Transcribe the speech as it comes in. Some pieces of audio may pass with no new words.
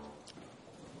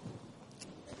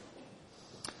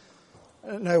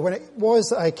Now, when it was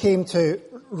that I came to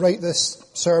write this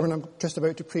sermon I'm just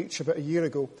about to preach about a year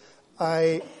ago,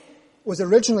 I was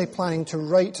originally planning to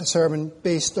write a sermon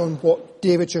based on what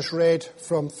David just read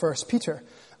from 1 Peter,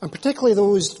 and particularly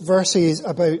those verses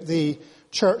about the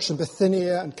church in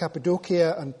Bithynia and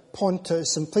Cappadocia and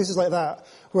Pontus and places like that,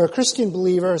 where Christian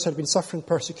believers had been suffering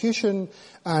persecution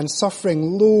and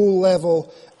suffering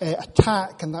low-level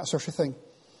attack and that sort of thing.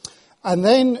 And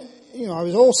then, I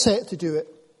was all set to do it.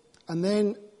 And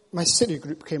then my city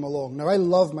group came along. Now, I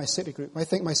love my city group. I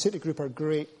think my city group are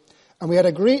great. And we had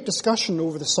a great discussion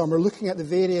over the summer looking at the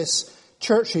various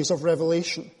churches of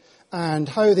Revelation and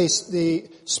how they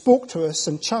spoke to us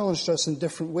and challenged us in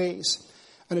different ways.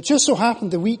 And it just so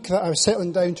happened the week that I was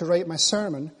settling down to write my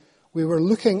sermon, we were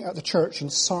looking at the church in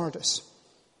Sardis.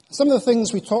 Some of the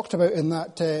things we talked about in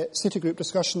that city group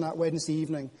discussion that Wednesday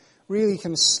evening really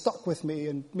kind of stuck with me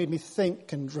and made me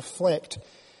think and reflect.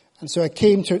 And so I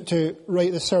came to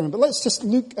write this sermon. But let's just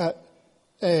look at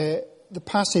the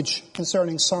passage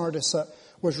concerning Sardis that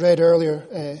was read earlier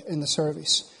in the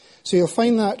service. So you'll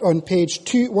find that on page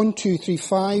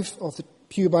 1235 of the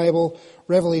Pew Bible,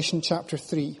 Revelation chapter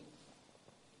 3.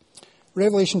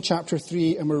 Revelation chapter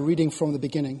 3, and we're reading from the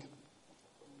beginning.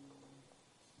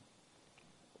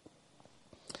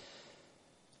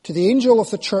 To the angel of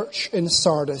the church in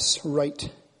Sardis write,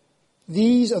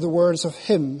 these are the words of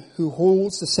him who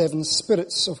holds the 7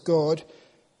 spirits of God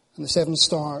and the 7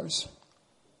 stars.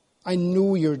 I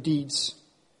know your deeds.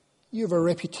 You have a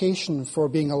reputation for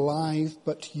being alive,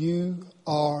 but you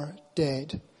are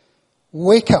dead.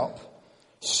 Wake up,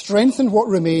 strengthen what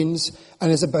remains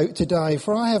and is about to die,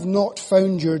 for I have not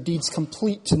found your deeds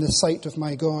complete in the sight of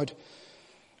my God.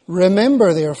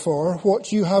 Remember, therefore,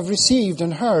 what you have received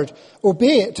and heard.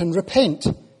 Obey it and repent.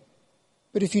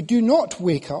 But if you do not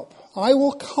wake up, I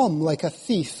will come like a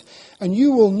thief, and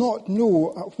you will not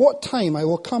know at what time I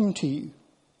will come to you.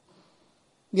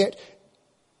 Yet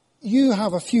you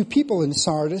have a few people in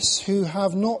Sardis who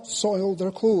have not soiled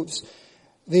their clothes.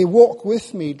 They walk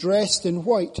with me dressed in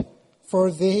white, for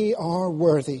they are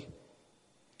worthy.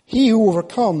 He who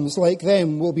overcomes like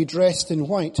them will be dressed in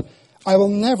white. I will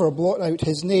never blot out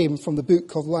his name from the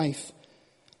book of life,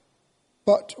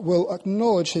 but will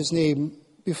acknowledge his name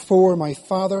before my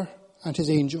Father and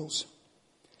his angels.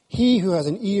 He who has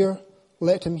an ear,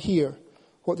 let him hear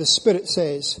what the Spirit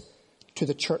says to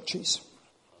the churches.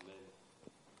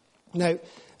 Now,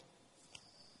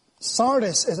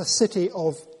 Sardis is a city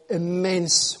of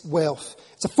immense wealth.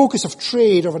 It's a focus of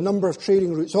trade, of a number of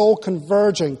trading routes, all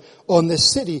converging on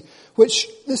this city, which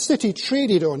this city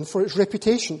traded on for its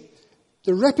reputation.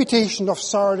 The reputation of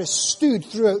Sardis stood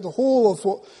throughout the whole of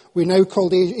what we now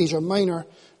call Asia Minor,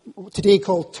 today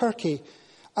called Turkey,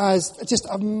 as just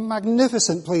a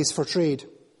magnificent place for trade.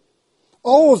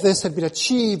 All of this had been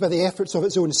achieved by the efforts of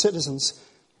its own citizens.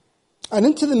 And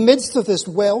into the midst of this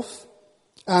wealth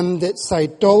and its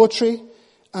idolatry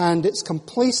and its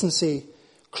complacency,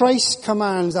 Christ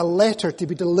commands a letter to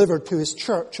be delivered to his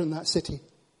church in that city.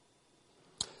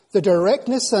 The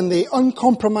directness and the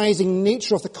uncompromising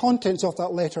nature of the contents of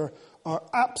that letter are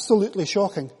absolutely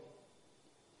shocking.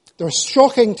 They're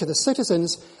shocking to the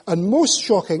citizens, and most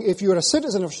shocking if you're a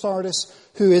citizen of Sardis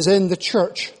who is in the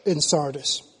church in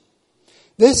Sardis.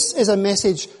 This is a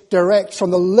message direct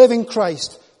from the living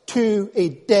Christ to a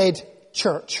dead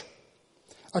church.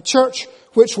 A church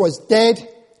which was dead,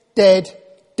 dead,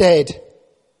 dead.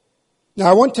 Now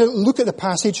I want to look at the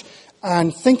passage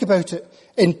and think about it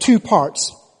in 2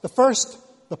 parts. The first,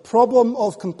 the problem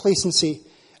of complacency,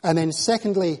 and then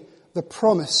secondly, the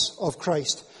promise of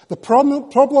Christ. The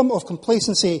problem of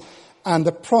complacency and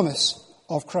the promise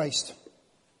of Christ.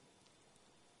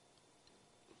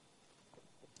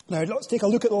 Now, let's take a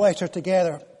look at the letter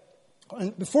together.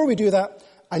 And before we do that,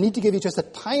 I need to give you just a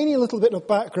tiny little bit of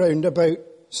background about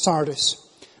Sardis.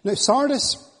 Now,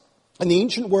 Sardis in the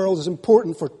ancient world is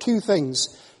important for 2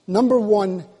 things. Number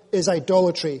 1 is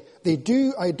idolatry. They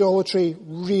do idolatry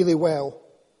really well.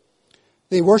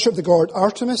 They worship the god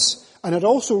Artemis, and it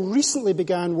also recently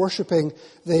began worshipping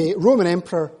the Roman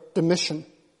Emperor Domitian.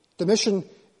 Domitian,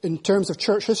 in terms of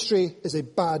church history, is a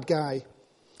bad guy.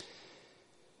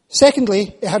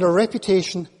 Secondly, it had a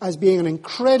reputation as being an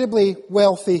incredibly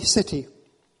wealthy city.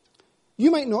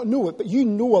 You might not know it, but you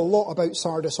know a lot about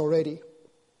Sardis already.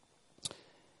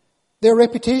 Their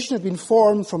reputation had been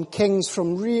formed from kings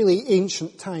from really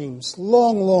ancient times,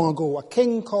 long, long ago. A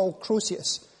king called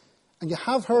Croesus. And you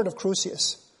have heard of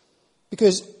Croesus,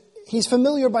 because he's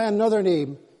familiar by another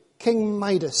name, King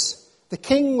Midas, the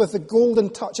king with the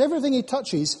golden touch. Everything he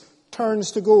touches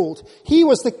turns to gold. He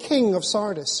was the king of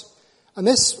Sardis. And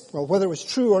this, well, whether it was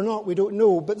true or not, we don't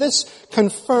know, but this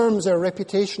confirms their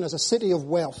reputation as a city of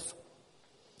wealth.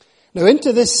 Now,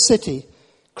 into this city,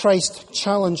 Christ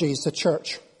challenges the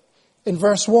church. In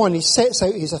verse 1, he sets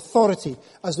out his authority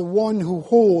as the one who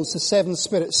holds the 7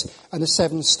 spirits and the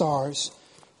 7 stars.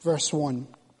 Verse 1.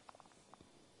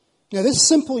 Now, this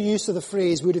simple use of the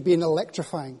phrase would have been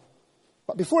electrifying.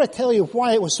 But before I tell you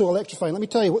why it was so electrifying, let me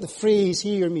tell you what the phrase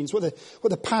here means, what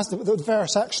the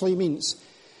verse actually means.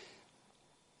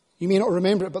 You may not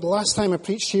remember it, but the last time I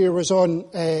preached here was on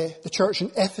the church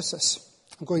in Ephesus.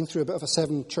 I'm going through a bit of a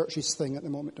 7 churches thing at the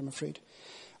moment, I'm afraid.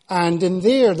 And in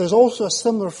there's also a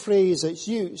similar phrase that's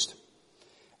used.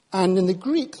 And in the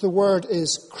Greek, the word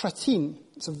is kratin.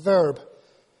 It's a verb.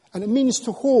 And it means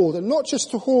to hold, and not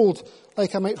just to hold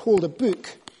like I might hold a book.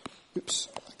 Oops,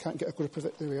 I can't get a grip of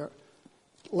it. There we are.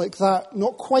 Like that,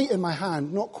 not quite in my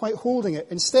hand, not quite holding it.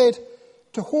 Instead,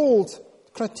 to hold,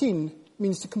 kratin,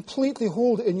 means to completely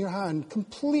hold it in your hand,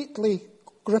 completely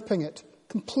gripping it,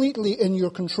 completely in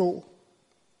your control.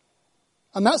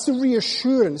 And that's the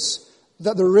reassurance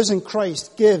that the risen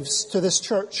Christ gives to this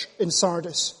church in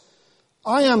Sardis.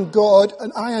 I am God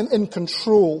and I am in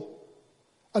control.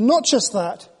 And not just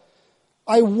that,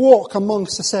 I walk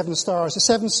amongst the 7 stars. The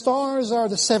 7 stars are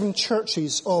the 7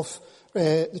 churches of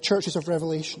the churches of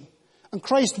Revelation. And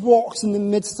Christ walks in the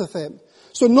midst of them.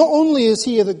 So not only is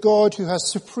he the God who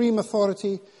has supreme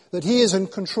authority, that he is in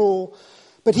control,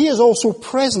 but he is also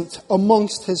present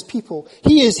amongst his people.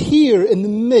 He is here in the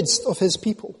midst of his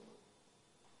people.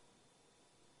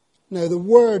 Now, the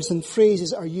words and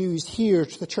phrases are used here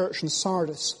to the church in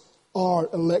Sardis are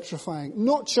electrifying.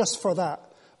 Not just for that,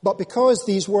 but because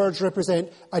these words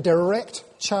represent a direct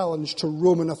challenge to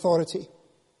Roman authority.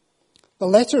 The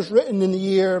letter's written in the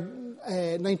year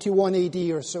 91 AD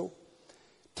or so.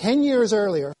 10 years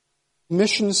earlier,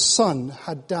 Domitian's son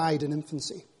had died in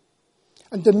infancy.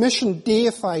 And Domitian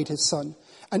deified his son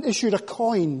and issued a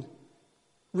coin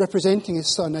representing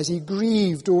his son as he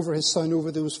grieved over his son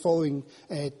over those following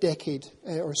decade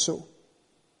or so.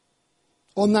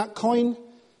 On that coin,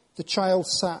 the child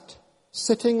sat,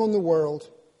 sitting on the world,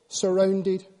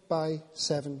 surrounded by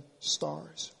 7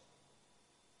 stars.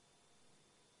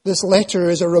 This letter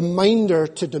is a reminder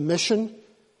to Domitian,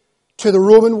 to the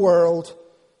Roman world,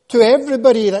 to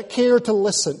everybody that cared to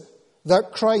listen,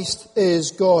 that Christ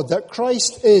is God, that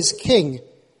Christ is King.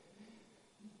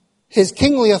 His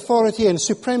kingly authority and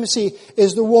supremacy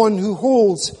is the one who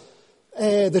holds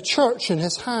the church in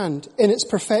his hand in its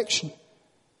perfection.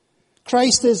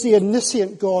 Christ is the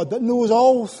omniscient God that knows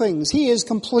all things. He is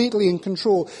completely in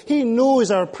control. He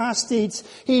knows our past deeds.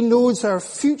 He knows our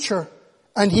future.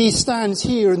 And he stands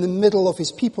here in the middle of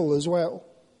his people as well.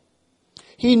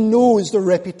 He knows the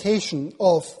reputation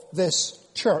of this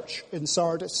church in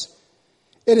Sardis.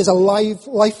 It is a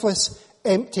lifeless,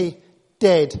 empty,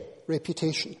 dead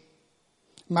reputation.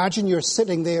 Imagine you're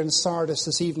sitting there in Sardis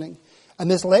this evening, and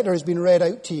this letter has been read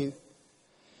out to you.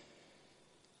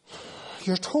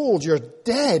 You're told you're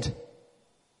dead.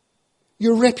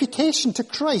 Your reputation to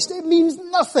Christ, it means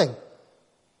nothing.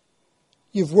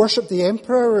 You've worshipped the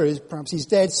emperor, or perhaps his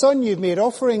dead son. You've made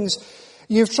offerings.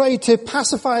 You've tried to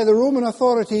pacify the Roman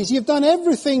authorities. You've done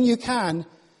everything you can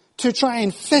to try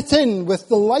and fit in with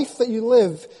the life that you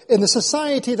live, in the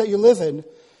society that you live in,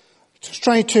 to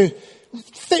try to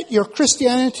fit your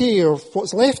Christianity, or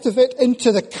what's left of it,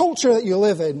 into the culture that you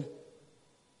live in.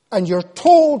 And you're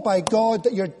told by God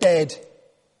that you're dead.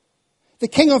 The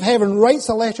King of Heaven writes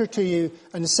a letter to you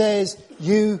and says,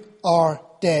 you are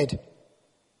dead.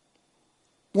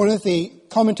 One of the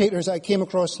commentators I came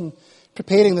across in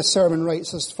preparing this sermon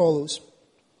writes as follows.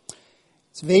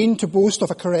 It's vain to boast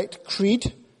of a correct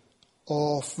creed,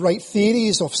 of right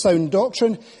theories, of sound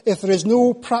doctrine, if there is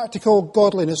no practical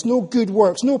godliness, no good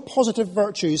works, no positive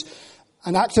virtues,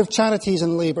 and active charities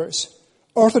and labours.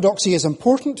 Orthodoxy is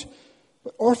important,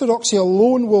 but orthodoxy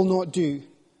alone will not do.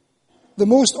 The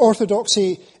most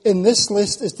orthodoxy in this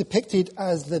list is depicted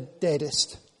as the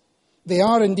deadest. They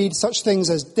are indeed such things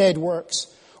as dead works.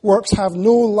 Works have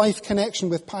no life connection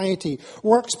with piety.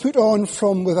 Works put on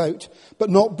from without, but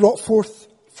not brought forth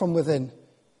from within.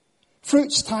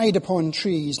 Fruits tied upon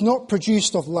trees, not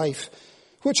produced of life,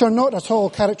 which are not at all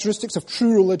characteristics of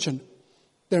true religion.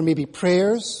 There may be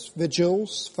prayers,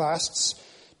 vigils, fasts,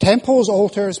 temples,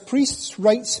 altars, priests,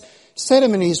 rites,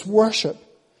 ceremonies, worship,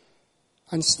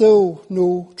 and still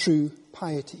no true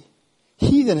piety.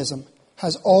 Heathenism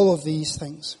has all of these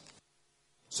things.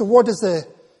 So what does the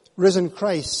risen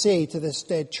Christ say to this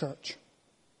dead church?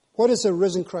 What does the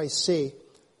risen Christ say?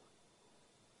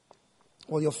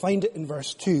 Well, you'll find it in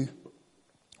verse 2.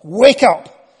 Wake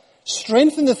up!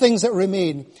 Strengthen the things that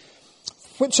remain.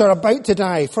 which are about to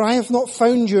die, for I have not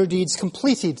found your deeds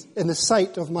completed in the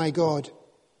sight of my God.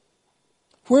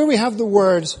 Where we have the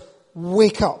words,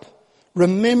 wake up,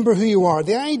 remember who you are,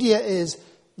 the idea is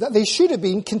that they should have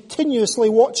been continuously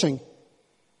watching.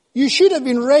 You should have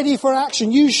been ready for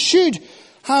action. You should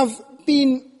have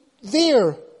been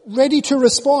there, ready to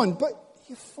respond, but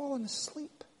you've fallen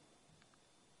asleep.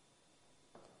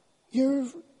 You're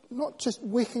not just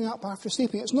waking up after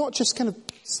sleeping. It's not just kind of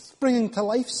springing to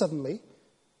life suddenly.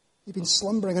 You've been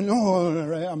slumbering and,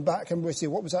 right, I'm back. I'm with you.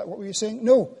 What was that? What were you saying?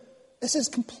 No. This is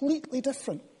completely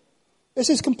different. This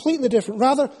is completely different.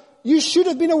 Rather, you should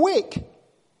have been awake.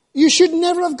 You should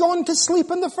never have gone to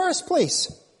sleep in the first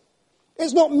place.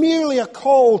 It's not merely a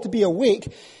call to be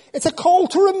awake. It's a call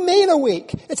to remain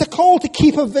awake. It's a call to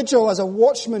keep a vigil as a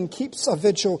watchman keeps a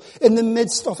vigil in the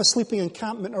midst of a sleeping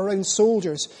encampment around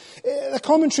soldiers. The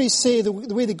commentaries say the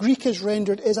way the Greek is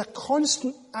rendered is a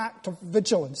constant act of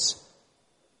vigilance.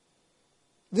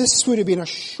 This would have been a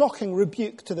shocking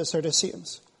rebuke to the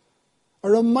Sadduceans. A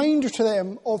reminder to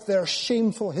them of their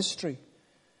shameful history.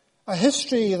 A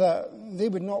history that they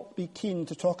would not be keen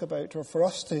to talk about or for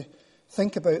us to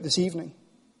think about this evening.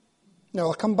 Now,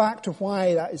 I'll come back to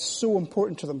why that is so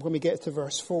important to them when we get to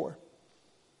verse 4.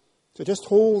 So just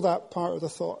hold that part of the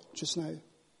thought just now.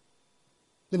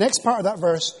 The next part of that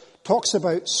verse talks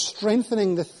about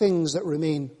strengthening the things that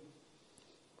remain.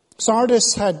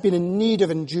 Sardis had been in need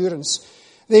of endurance.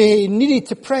 They needed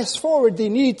to press forward. They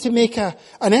needed to make an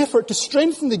effort to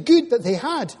strengthen the good that they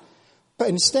had. But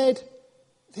instead,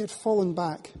 they had fallen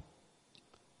back.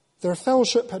 Their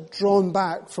fellowship had drawn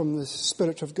back from the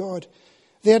Spirit of God.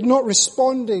 They had not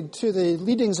responded to the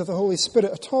leadings of the Holy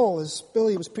Spirit at all, as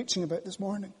Billy was preaching about this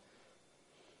morning.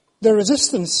 Their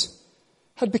resistance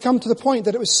had become to the point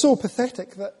that it was so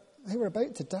pathetic that they were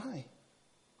about to die.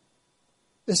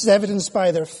 This is evidenced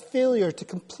by their failure to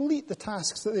complete the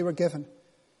tasks that they were given.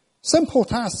 Simple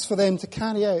tasks for them to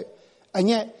carry out, and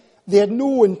yet they had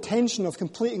no intention of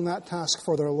completing that task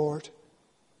for their Lord.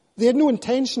 They had no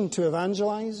intention to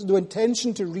evangelize, no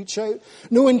intention to reach out,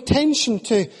 no intention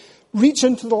to reach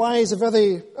into the lives of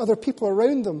other people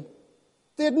around them.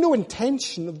 They had no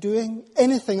intention of doing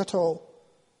anything at all.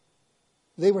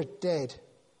 They were dead.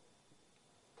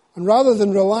 And rather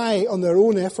than rely on their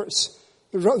own efforts,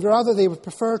 rather they would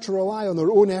prefer to rely on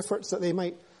their own efforts that they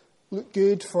might look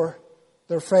good for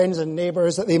their friends and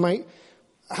neighbours, that they might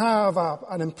have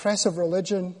an impressive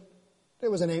religion. It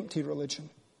was an empty religion.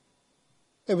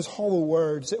 It was hollow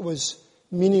words. It was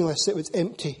meaningless. It was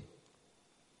empty.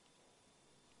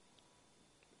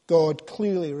 God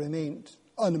clearly remained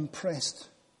unimpressed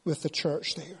with the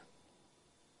church there.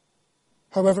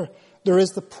 However, there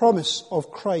is the promise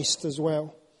of Christ as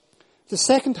well. The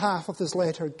second half of this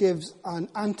letter gives an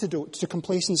antidote to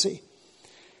complacency.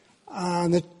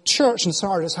 And the church in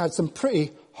Sardis had some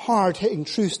pretty hard-hitting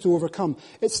truths to overcome.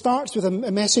 It starts with a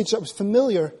message that was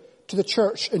familiar to the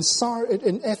church in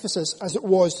Ephesus as it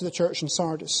was to the church in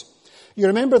Sardis. You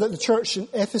remember that the church in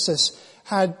Ephesus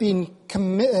had been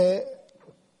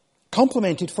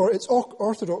complimented for its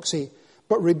orthodoxy,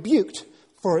 but rebuked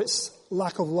for its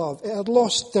lack of love. It had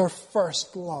lost their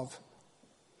first love.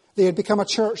 They had become a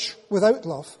church without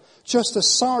love, just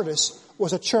as Sardis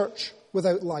was a church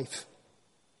without life.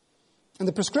 And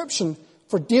the prescription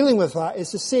for dealing with that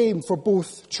is the same for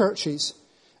both churches.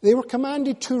 They were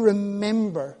commanded to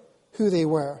remember who they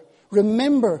were.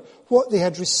 Remember what they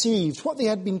had received, what they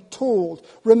had been told.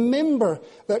 Remember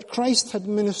that Christ had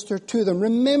ministered to them.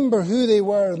 Remember who they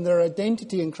were and their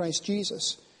identity in Christ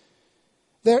Jesus.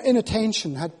 Their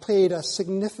inattention had played a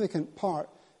significant part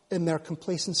in their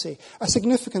complacency, a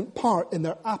significant part in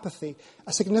their apathy,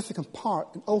 a significant part,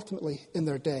 and ultimately, in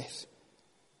their death.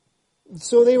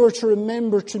 So they were to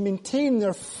remember to maintain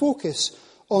their focus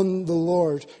on the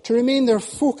Lord, to remain their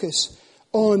focus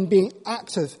on being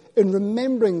active in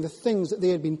remembering the things that they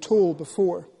had been told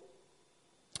before.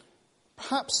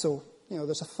 Perhaps so,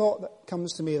 there's a thought that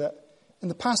comes to me that in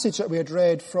the passage that we had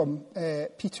read from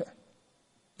Peter,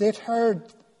 they had heard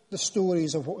the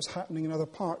stories of what was happening in other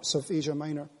parts of Asia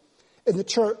Minor, in the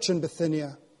church in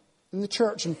Bithynia, in the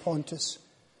church in Pontus,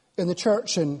 in the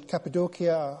church in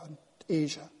Cappadocia and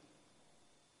Asia.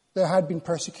 There had been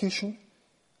persecution,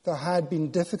 there had been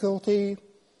difficulty,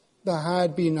 there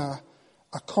had been a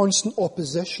constant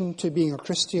opposition to being a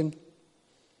Christian.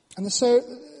 And the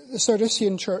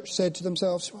Sardisian church said to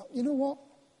themselves, well, you know what?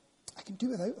 I can do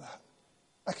without that.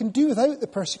 I can do without the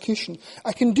persecution.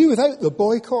 I can do without the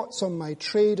boycotts on my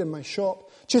trade and my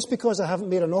shop just because I haven't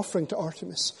made an offering to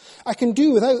Artemis. I can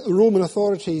do without the Roman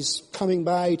authorities coming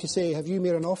by to say, have you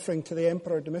made an offering to the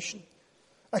Emperor Domitian?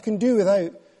 I can do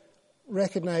without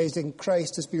recognizing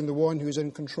Christ as being the one who is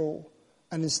in control.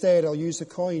 And instead, I'll use the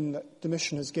coin that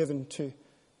Domitian has given to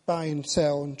buy and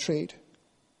sell and trade.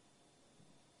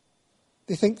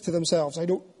 They think to themselves, I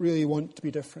don't really want to be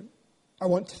different. I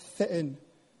want to fit in.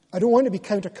 I don't want to be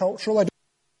countercultural. I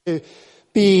don't want to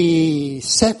be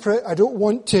separate. I don't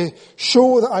want to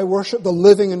show that I worship the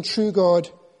living and true God.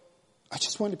 I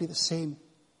just want to be the same.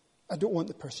 I don't want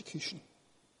the persecution.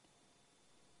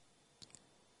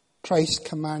 Christ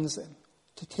commands them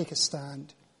to take a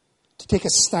stand. To take a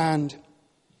stand.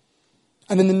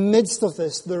 And in the midst of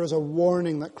this, there is a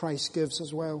warning that Christ gives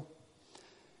as well.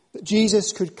 That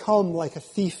Jesus could come like a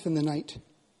thief in the night.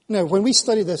 Now, when we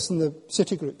studied this in the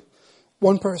city group,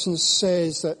 one person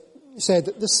said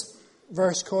that this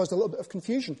verse caused a little bit of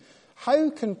confusion. How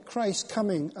can Christ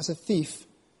coming as a thief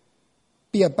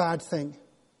be a bad thing?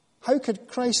 How could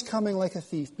Christ coming like a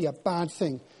thief be a bad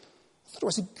thing? I thought it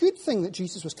was a good thing that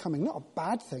Jesus was coming, not a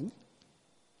bad thing.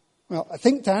 Well, I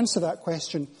think to answer that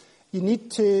question, you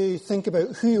need to think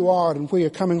about who you are and where you're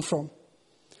coming from.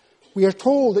 We are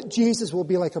told that Jesus will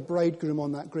be like a bridegroom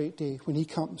on that great day when he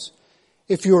comes.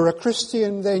 If you're a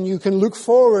Christian, then you can look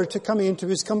forward to coming into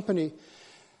his company.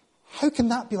 How can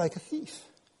that be like a thief?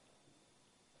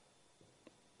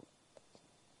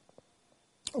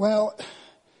 Well,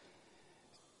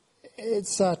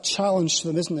 it's a challenge to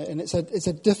them, isn't it? And it's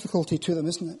a difficulty to them,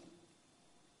 isn't it?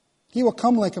 He will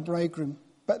come like a bridegroom.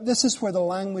 But this is where the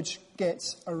language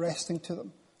gets arresting to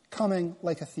them. Coming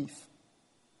like a thief.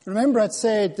 Remember I'd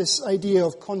said this idea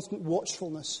of constant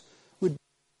watchfulness would be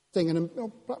a thing, and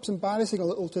perhaps embarrassing a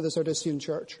little to the Sardisian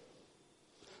church.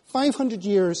 500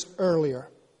 years earlier,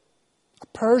 a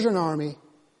Persian army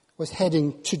was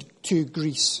heading to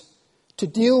Greece to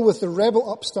deal with the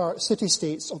rebel upstart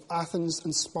city-states of Athens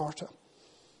and Sparta.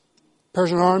 The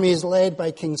Persian army is led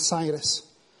by King Cyrus.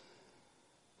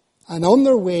 And on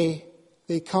their way,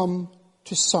 they come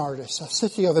to Sardis, a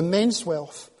city of immense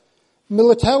wealth.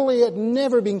 Militarily, it had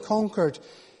never been conquered.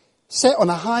 Set on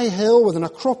a high hill with an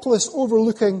acropolis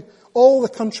overlooking all the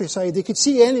countryside. They could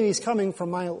see enemies coming for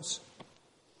miles.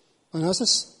 And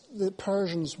as the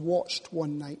Persians watched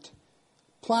one night,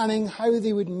 planning how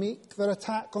they would make their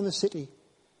attack on the city,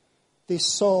 they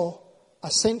saw a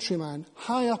sentryman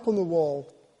high up on the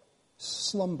wall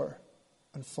slumber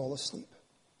and fall asleep.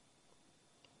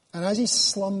 And as he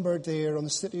slumbered there on the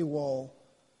city wall,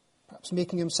 perhaps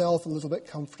making himself a little bit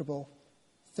comfortable,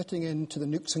 fitting into the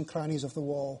nooks and crannies of the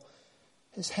wall,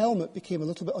 his helmet became a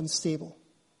little bit unstable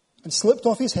and slipped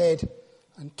off his head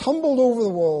and tumbled over the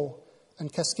wall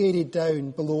and cascaded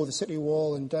down below the city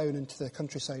wall and down into the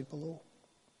countryside below.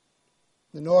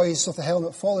 The noise of the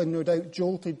helmet falling no doubt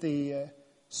jolted the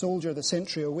soldier, the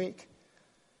sentry, awake.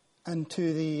 And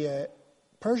to the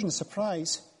Persian's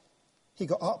surprise, he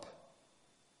got up.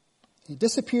 He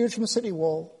disappeared from the city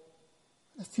wall.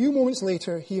 A few moments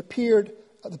later, he appeared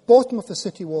at the bottom of the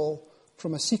city wall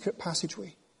from a secret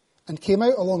passageway and came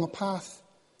out along a path,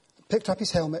 picked up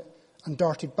his helmet and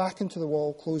darted back into the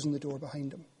wall, closing the door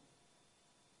behind him.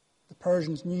 The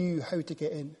Persians knew how to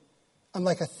get in, and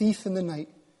like a thief in the night,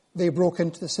 they broke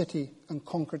into the city and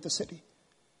conquered the city.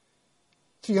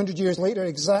 300 years later,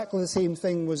 exactly the same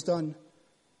thing was done,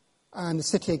 and the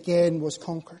city again was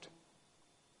conquered.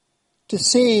 To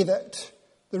say that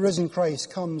the risen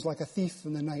Christ comes like a thief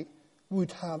in the night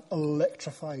would have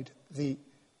electrified the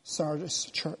Sardis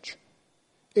church.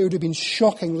 It would have been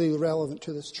shockingly relevant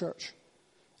to this church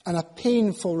and a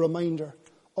painful reminder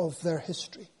of their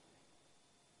history.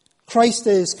 Christ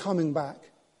is coming back.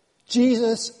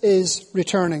 Jesus is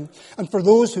returning. And for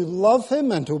those who love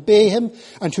him and obey him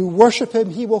and who worship him,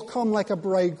 he will come like a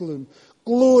bridegroom,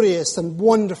 glorious and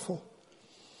wonderful.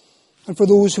 And for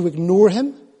those who ignore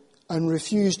him and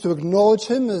refuse to acknowledge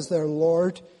him as their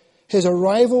Lord, his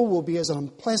arrival will be as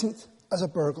unpleasant as a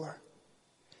burglar.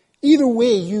 Either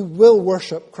way, you will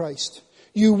worship Christ.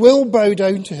 You will bow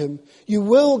down to him. You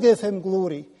will give him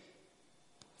glory.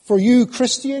 For you,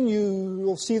 Christian, you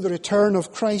will see the return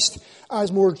of Christ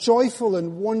as more joyful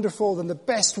and wonderful than the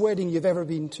best wedding you've ever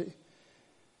been to.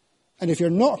 And if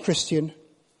you're not a Christian,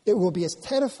 it will be as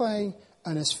terrifying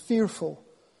and as fearful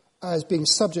as being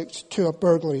subject to a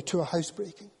burglary, to a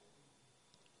housebreaking.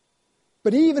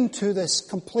 But even to this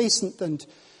complacent and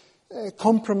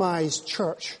compromised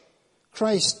church,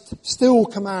 Christ still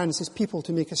commands his people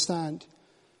to make a stand.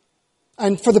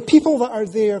 And for the people that are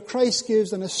there, Christ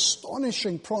gives an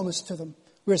astonishing promise to them.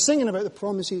 We were singing about the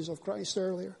promises of Christ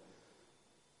earlier.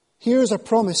 Here's a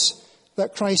promise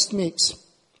that Christ makes.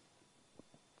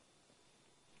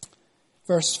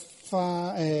 Verse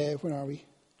 5, where are we?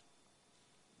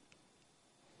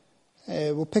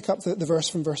 We'll pick up the verse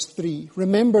from verse 3.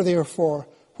 Remember, therefore,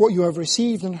 what you have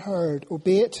received and heard,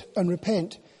 obey it and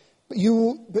repent. But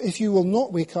if you will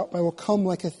not wake up, I will come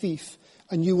like a thief,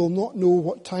 and you will not know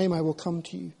what time I will come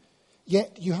to you.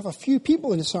 Yet you have a few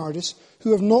people in Sardis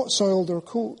who have not soiled their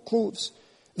clothes.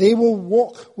 They will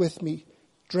walk with me,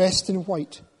 dressed in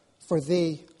white, for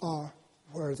they are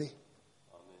worthy.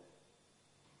 Amen.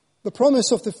 The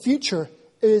promise of the future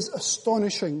is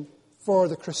astonishing for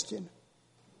the Christian.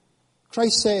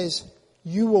 Christ says,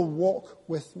 you will walk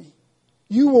with me.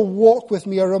 You will walk with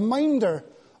me, a reminder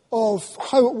of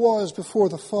how it was before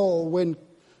the fall when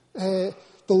the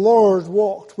Lord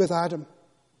walked with Adam.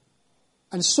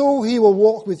 And so he will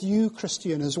walk with you,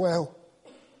 Christian, as well.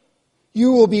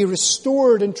 You will be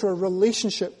restored into a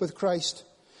relationship with Christ,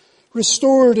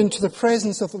 restored into the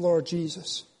presence of the Lord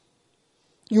Jesus.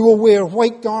 You will wear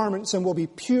white garments and will be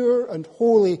pure and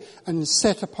holy and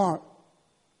set apart.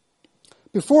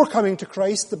 Before coming to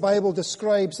Christ, the Bible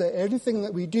describes that everything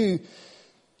that we do,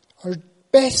 our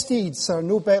best deeds are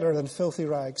no better than filthy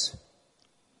rags.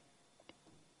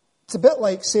 It's a bit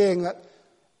like saying that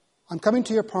I'm coming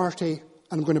to your party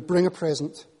and I'm going to bring a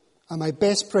present. And my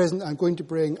best present I'm going to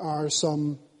bring are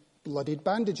some bloodied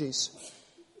bandages.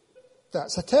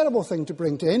 That's a terrible thing to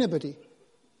bring to anybody.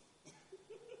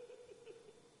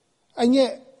 And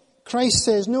yet, Christ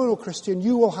says, no, Christian,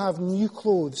 you will have new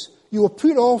clothes. You will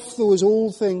put off those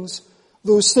old things,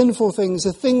 those sinful things,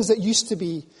 the things that used to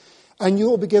be, and you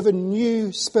will be given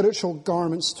new spiritual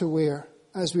garments to wear,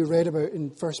 as we read about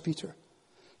in 1 Peter,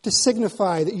 to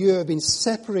signify that you have been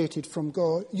separated from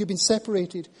God. You've been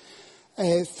separated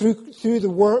through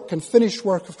the work and finished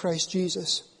work of Christ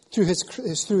Jesus, through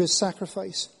his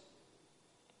sacrifice.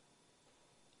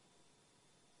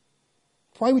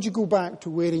 Why would you go back to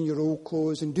wearing your old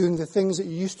clothes and doing the things that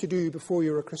you used to do before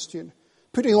you were a Christian?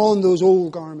 Putting on those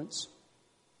old garments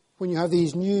when you have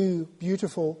these new,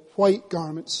 beautiful, white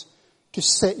garments to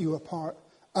set you apart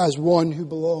as one who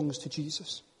belongs to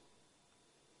Jesus.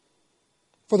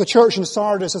 For the church in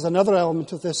Sardis is another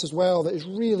element of this as well that is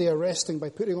really arresting by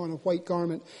putting on a white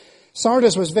garment.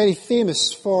 Sardis was very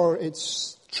famous for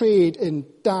its trade in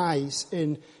dyes,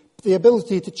 in the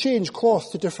ability to change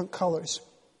cloth to different colours.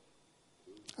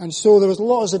 And so there was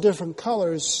lots of different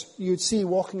colours you'd see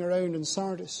walking around in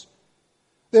Sardis.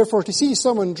 Therefore, to see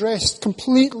someone dressed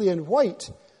completely in white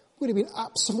would have been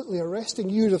absolutely arresting.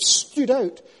 You would have stood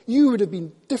out. You would have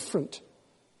been different.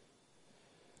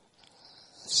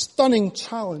 Stunning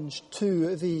challenge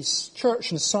to the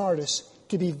church in Sardis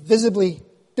to be visibly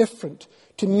different,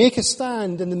 to make a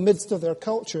stand in the midst of their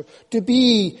culture, to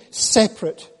be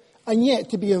separate, and yet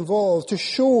to be involved, to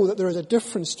show that there is a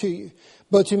difference to you,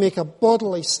 but to make a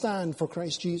bodily stand for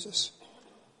Christ Jesus.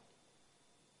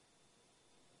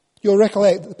 You'll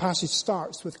recollect that the passage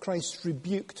starts with Christ's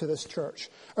rebuke to this church.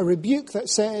 A rebuke that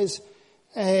says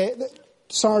that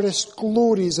Sardis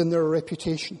glories in their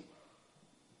reputation.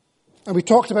 And we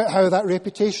talked about how that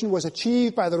reputation was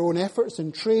achieved by their own efforts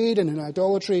in trade and in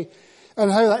idolatry,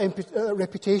 and how that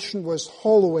reputation was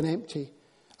hollow and empty.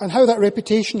 And how that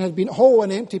reputation had been hollow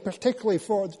and empty, particularly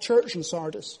for the church in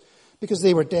Sardis, because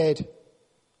they were dead.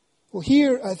 Well,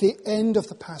 here at the end of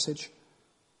the passage,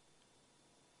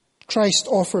 Christ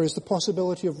offers the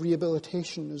possibility of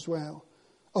rehabilitation as well,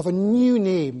 of a new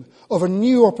name, of a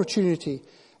new opportunity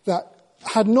that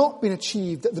had not been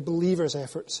achieved at the believer's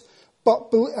efforts, but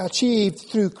achieved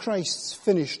through Christ's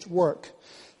finished work.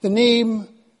 The name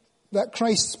that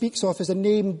Christ speaks of is a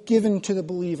name given to the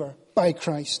believer by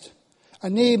Christ, a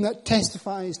name that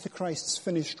testifies to Christ's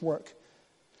finished work.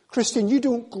 Christian, you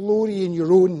don't glory in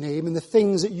your own name and the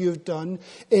things that you've done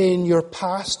in your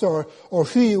past or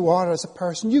who you are as a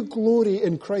person. You glory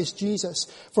in Christ Jesus.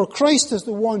 For Christ is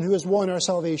the one who has won our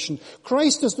salvation.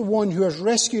 Christ is the one who has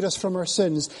rescued us from our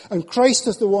sins. And Christ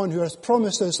is the one who has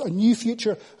promised us a new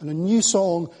future and a new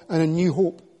song and a new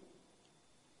hope.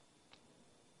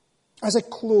 As I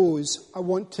close, I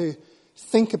want to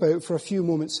think about for a few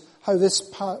moments how this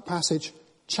passage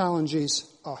challenges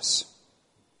us.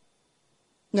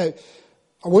 Now,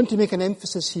 I want to make an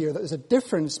emphasis here that there's a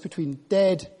difference between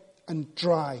dead and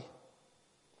dry.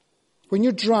 When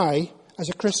you're dry, as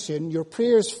a Christian, your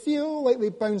prayers feel like they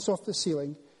bounce off the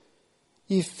ceiling.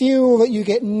 You feel that you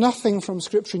get nothing from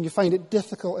Scripture and you find it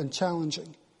difficult and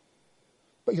challenging.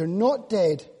 But you're not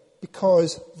dead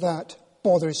because that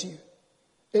bothers you.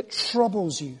 It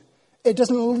troubles you. It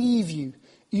doesn't leave you.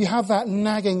 You have that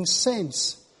nagging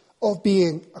sense of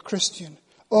being a Christian,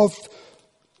 of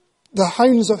the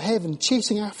hounds of heaven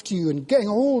chasing after you and getting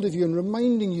a hold of you and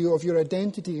reminding you of your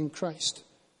identity in Christ.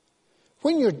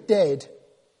 When you're dead,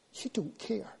 you don't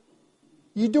care.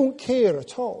 You don't care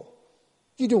at all.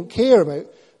 You don't care about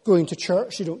going to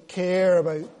church. You don't care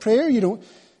about prayer. You don't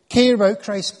care about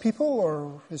Christ's people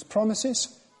or his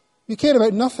promises. You care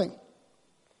about nothing.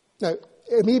 Now,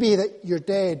 it may be that you're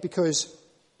dead because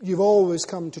you've always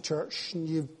come to church and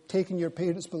you've taken your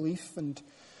parents' belief and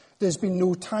there's been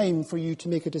no time for you to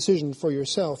make a decision for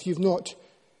yourself. You've not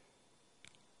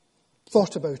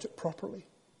thought about it properly.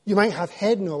 You might have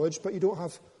head knowledge, but you don't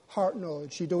have heart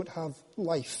knowledge. You don't have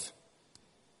life.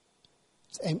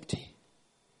 It's empty.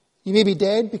 You may be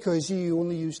dead because you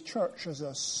only use church as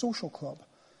a social club,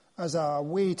 as a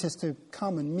way just to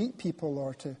come and meet people,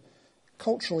 or to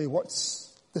culturally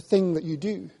what's the thing that you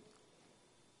do.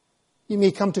 You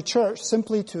may come to church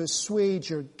simply to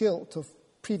assuage your guilt of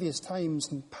previous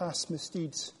times and past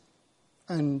misdeeds.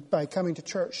 And by coming to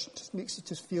church, it just makes you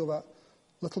just feel that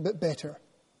little bit better,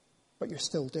 but you're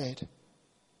still dead.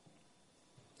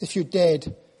 If you're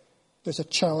dead, there's a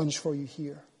challenge for you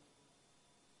here.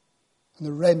 And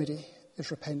the remedy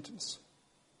is repentance.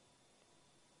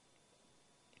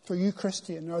 For you,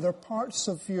 Christian, are there parts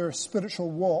of your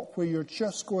spiritual walk where you're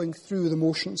just going through the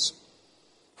motions?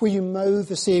 Where you mouth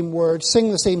the same words, sing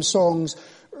the same songs,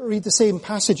 read the same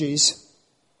passages,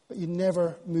 but you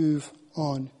never move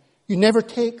on. You never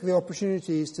take the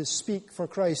opportunities to speak for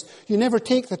Christ. You never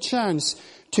take the chance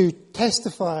to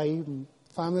testify in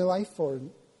family life or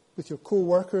with your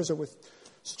co-workers or with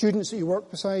students that you work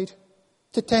beside,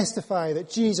 to testify that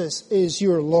Jesus is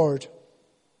your Lord.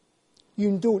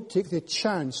 You don't take the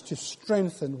chance to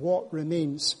strengthen what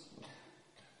remains.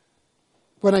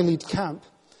 When I lead camp,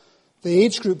 the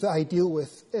age group that I deal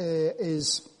with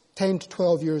is 10 to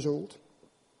 12 years old.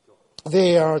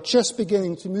 They are just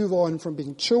beginning to move on from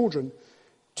being children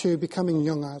to becoming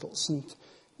young adults and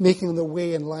making their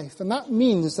way in life. And that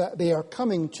means that they are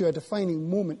coming to a defining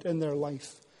moment in their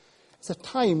life. It's a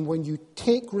time when you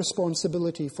take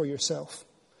responsibility for yourself.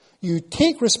 You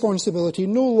take responsibility,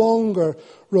 no longer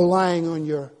relying on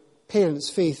your parents'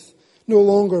 faith, no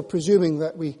longer presuming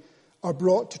that we are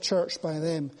brought to church by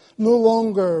them, no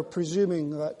longer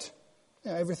presuming that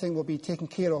everything will be taken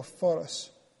care of for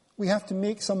us. We have to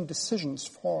make some decisions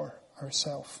for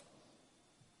ourselves.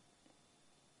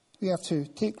 We have to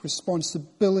take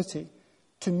responsibility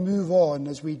to move on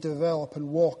as we develop and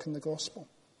walk in the gospel.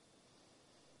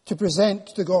 To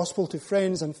present the gospel to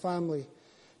friends and family.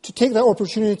 To take that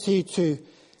opportunity to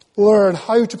learn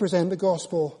how to present the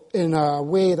gospel in a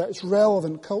way that is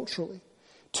relevant culturally.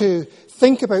 To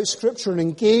think about Scripture and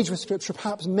engage with Scripture,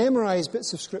 perhaps memorize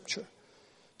bits of Scripture.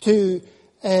 To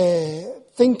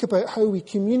think about how we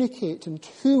communicate and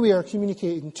who we are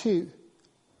communicating to.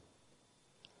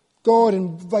 God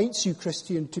invites you,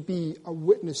 Christian, to be a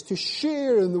witness, to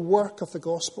share in the work of the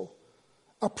gospel.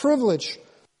 A privilege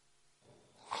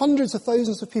hundreds of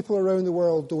thousands of people around the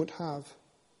world don't have,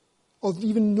 of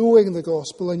even knowing the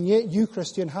gospel, and yet you,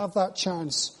 Christian, have that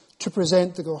chance to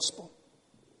present the gospel.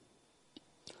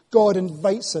 God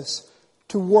invites us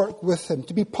to work with him,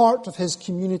 to be part of his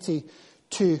community,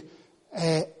 to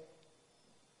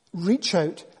reach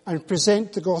out and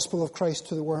present the gospel of Christ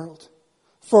to the world.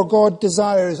 For God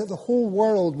desires that the whole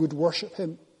world would worship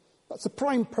him. That's the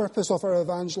prime purpose of our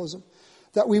evangelism,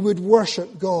 that we would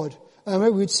worship God, and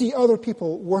we would see other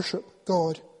people worship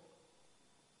God.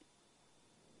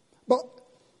 But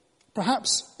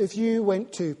perhaps if you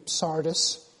went to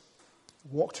Sardis,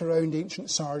 walked around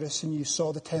ancient Sardis, and you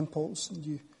saw the temples, and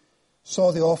you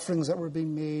saw the offerings that were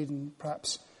being made, and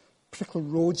perhaps particular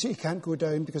roads that you can't go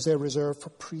down because they're reserved for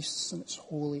priests and it's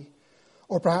holy.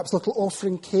 Or perhaps little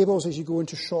offering tables as you go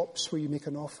into shops where you make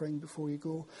an offering before you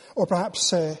go. Or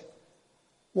perhaps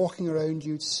walking around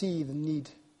you'd see the need.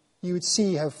 You would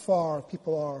see how far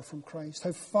people are from Christ,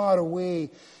 how far away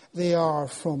they are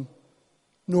from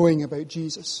knowing about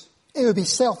Jesus. It would be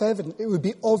self-evident, it would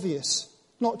be obvious,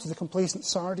 not to the complacent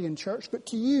Sardian church, but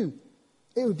to you.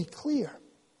 It would be clear.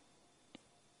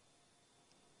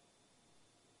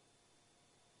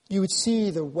 You would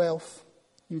see the wealth,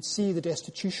 you would see the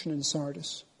destitution in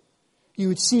Sardis. You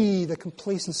would see the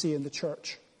complacency in the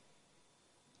church.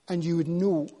 And you would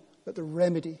know that the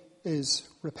remedy is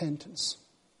repentance.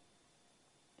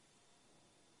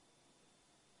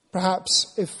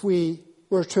 Perhaps if we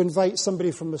were to invite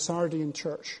somebody from the Sardian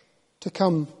church to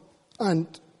come and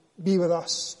be with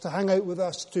us, to hang out with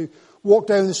us, to walk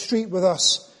down the street with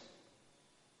us,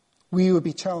 we would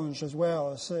be challenged as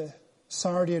well as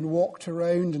Sardian walked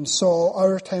around and saw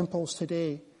our temples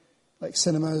today, like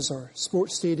cinemas or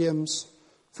sports stadiums,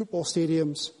 football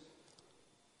stadiums.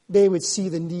 They would see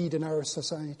the need in our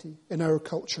society, in our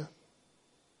culture.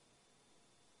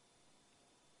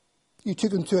 You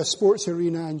took them to a sports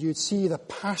arena and you'd see the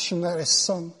passion that is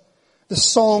sung, the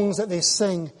songs that they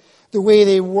sing, the way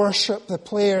they worship the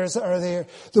players that are there,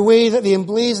 the way that they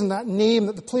emblazon that name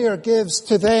that the player gives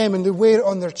to them and they wear it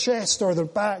on their chest or their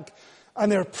back,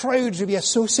 and they're proud to be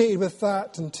associated with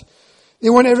that, and they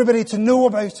want everybody to know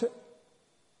about it.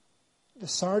 The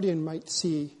Sardian might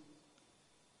see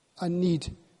a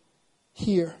need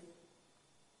here.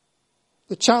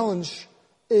 The challenge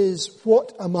is,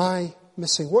 what am I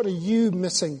missing? What are you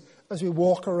missing as we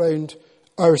walk around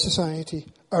our society,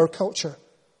 our culture?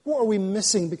 What are we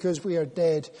missing because we are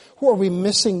dead? What are we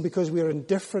missing because we are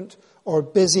indifferent or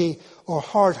busy or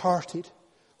hard-hearted?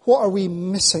 What are we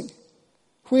missing?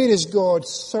 Where is God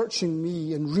searching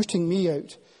me and rooting me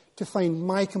out to find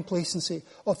my complacency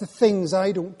of the things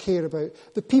I don't care about,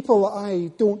 the people that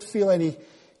I don't feel any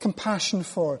compassion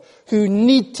for, who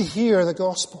need to hear the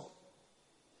gospel?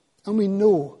 And we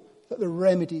know that the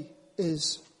remedy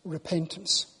is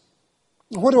repentance.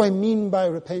 What do I mean by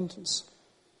repentance?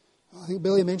 I think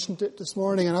Billy mentioned it this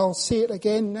morning, and I'll say it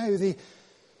again now. The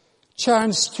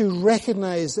chance to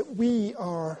recognize that we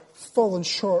are fallen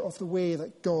short of the way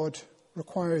that God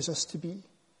requires us to be.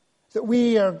 That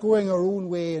we are going our own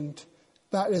way, and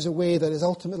that is a way that is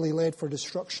ultimately led for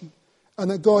destruction.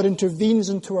 And that God intervenes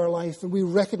into our life, and we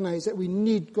recognize that we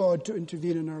need God to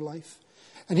intervene in our life.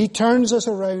 And He turns us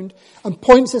around and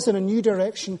points us in a new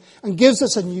direction and gives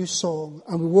us a new song,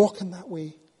 and we walk in that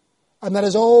way. And that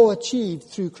is all achieved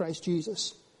through Christ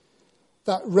Jesus.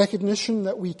 That recognition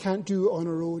that we can't do it on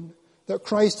our own, that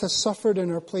Christ has suffered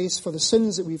in our place for the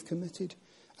sins that we've committed,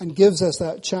 and gives us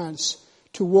that chance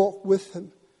to walk with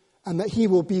Him, and that He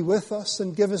will be with us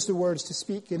and give us the words to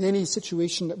speak in any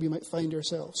situation that we might find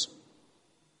ourselves.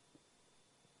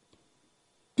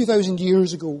 2,000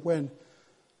 years ago, when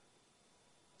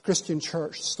the Christian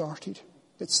church started,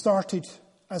 it started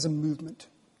as a movement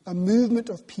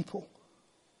of people.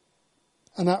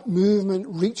 And that movement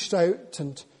reached out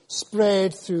and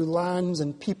spread through lands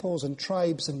and peoples and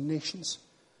tribes and nations,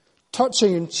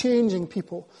 touching and changing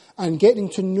people and getting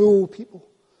to know people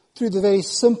through the very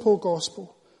simple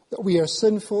gospel that we are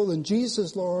sinful and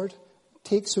Jesus, Lord,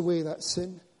 takes away that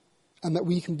sin and that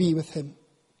we can be with Him.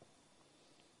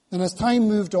 And as time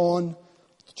moved on,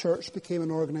 the church became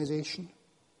an organization,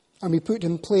 and we put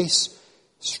in place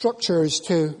structures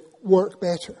to work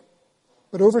better.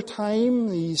 But over time,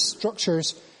 these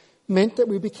structures meant that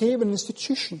we became an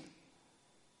institution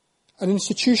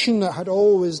that had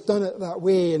always done it that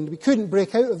way, and we couldn't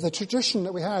break out of the tradition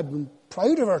that we had. We're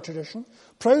proud of our tradition,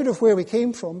 proud of where we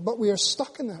came from, but we are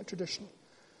stuck in that tradition.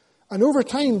 And over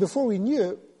time, before we knew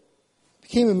it, it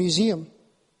became a museum.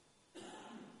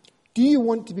 Do you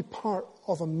want to be part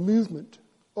of a movement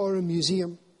or a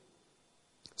museum?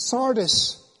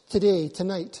 Sardis today,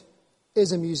 tonight,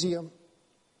 is a museum.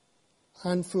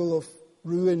 Handful of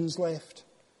ruins left.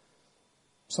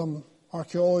 Some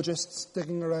archaeologists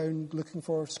digging around looking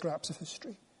for scraps of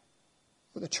history.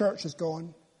 But the church is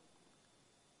gone.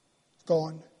 It's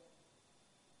gone.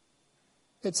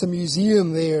 It's a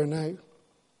museum there now.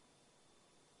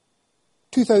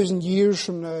 2,000 years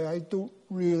from now, I don't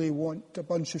really want a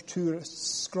bunch of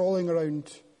tourists scrolling around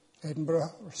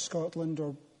Edinburgh or Scotland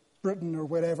or Britain or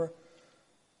wherever,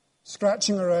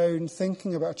 scratching around,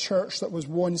 thinking about a church that was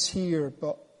once here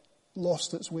but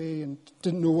lost its way and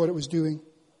didn't know what it was doing.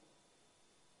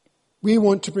 We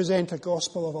want to present a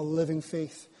gospel of a living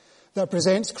faith that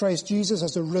presents Christ Jesus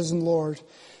as the risen Lord,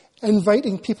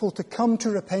 inviting people to come to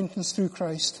repentance through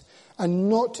Christ and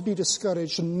not to be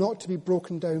discouraged and not to be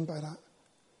broken down by that.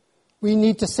 We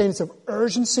need a sense of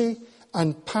urgency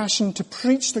and passion to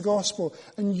preach the gospel,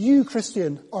 and you,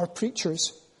 Christian, are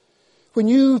preachers. When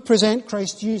you present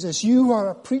Christ Jesus, you are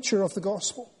a preacher of the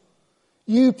gospel.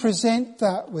 You present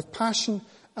that with passion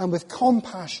and with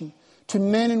compassion to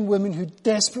men and women who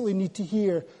desperately need to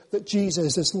hear that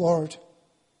Jesus is Lord.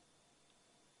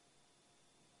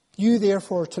 You,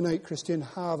 therefore, tonight, Christian,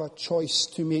 have a choice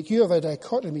to make. You have a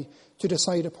dichotomy to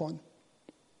decide upon.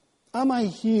 Am I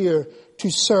here to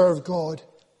serve God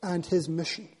and His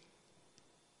mission?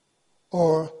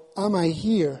 Or am I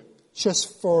here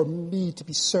just for me to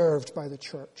be served by the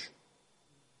church?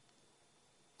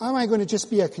 Am I going to just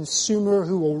be a consumer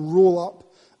who will roll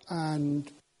up and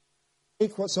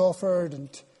take what's offered and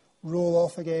roll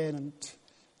off again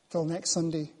until next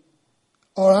Sunday?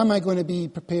 Or am I going to be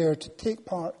prepared to take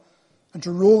part and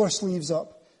to roll our sleeves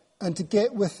up and to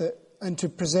get with it and to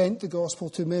present the gospel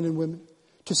to men and women,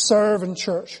 to serve in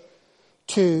church,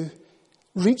 to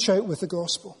reach out with the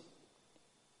gospel,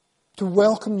 to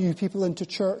welcome new people into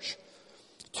church,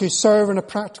 to serve in a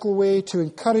practical way, to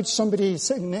encourage somebody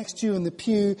sitting next to you in the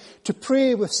pew, to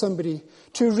pray with somebody,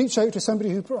 to reach out to somebody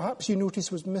who perhaps you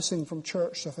noticed was missing from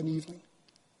church of an evening?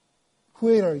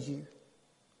 Where are you?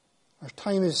 Our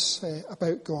time is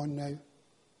about gone now.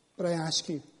 But I ask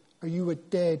you, are you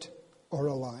dead or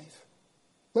alive?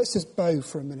 Let's just bow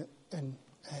for a minute in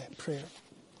prayer.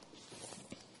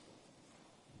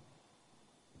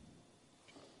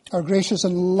 Our gracious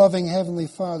and loving Heavenly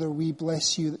Father, we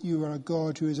bless you that you are a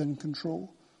God who is in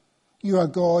control. You are a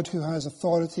God who has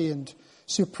authority and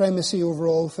supremacy over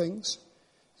all things.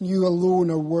 And you alone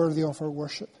are worthy of our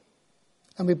worship.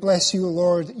 And we bless you,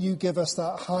 Lord, that you give us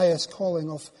that highest calling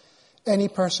of any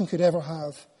person could ever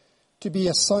have, to be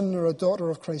a son or a daughter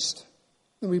of Christ.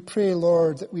 And we pray,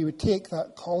 Lord, that we would take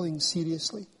that calling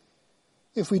seriously.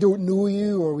 If we don't know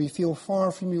you or we feel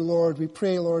far from you, Lord, we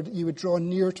pray, Lord, that you would draw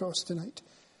near to us tonight.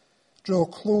 Draw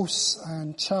close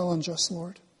and challenge us,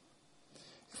 Lord.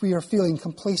 If we are feeling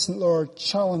complacent, Lord,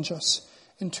 challenge us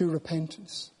into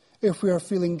repentance. If we are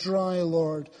feeling dry,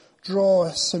 Lord, draw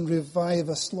us and revive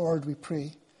us, Lord, we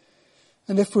pray.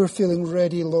 And if we're feeling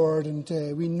ready, Lord, and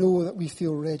we know that we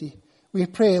feel ready, we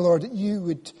pray, Lord, that you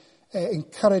would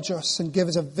encourage us and give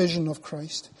us a vision of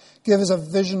Christ. Give us a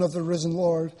vision of the risen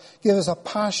Lord. Give us a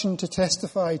passion to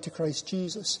testify to Christ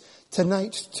Jesus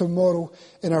tonight, tomorrow,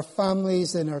 in our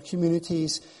families, in our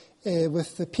communities,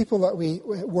 with the people that we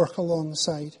work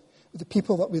alongside, with the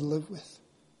people that we live with.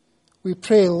 We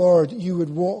pray, Lord, you would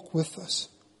walk with us.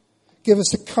 Give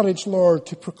us the courage, Lord,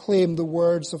 to proclaim the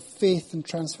words of faith and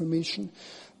transformation,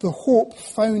 the hope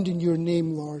found in your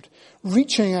name, Lord,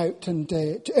 reaching out and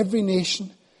to every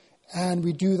nation. And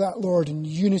we do that, Lord, in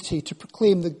unity to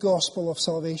proclaim the gospel of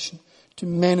salvation to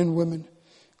men and women,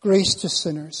 grace to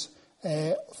sinners,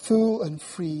 full and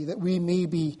free, that we may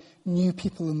be new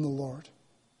people in the Lord.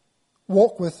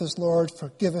 Walk with us, Lord,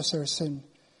 forgive us our sin,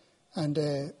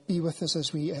 and be with us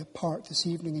as we part this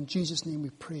evening. In Jesus' name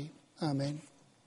we pray. Amen.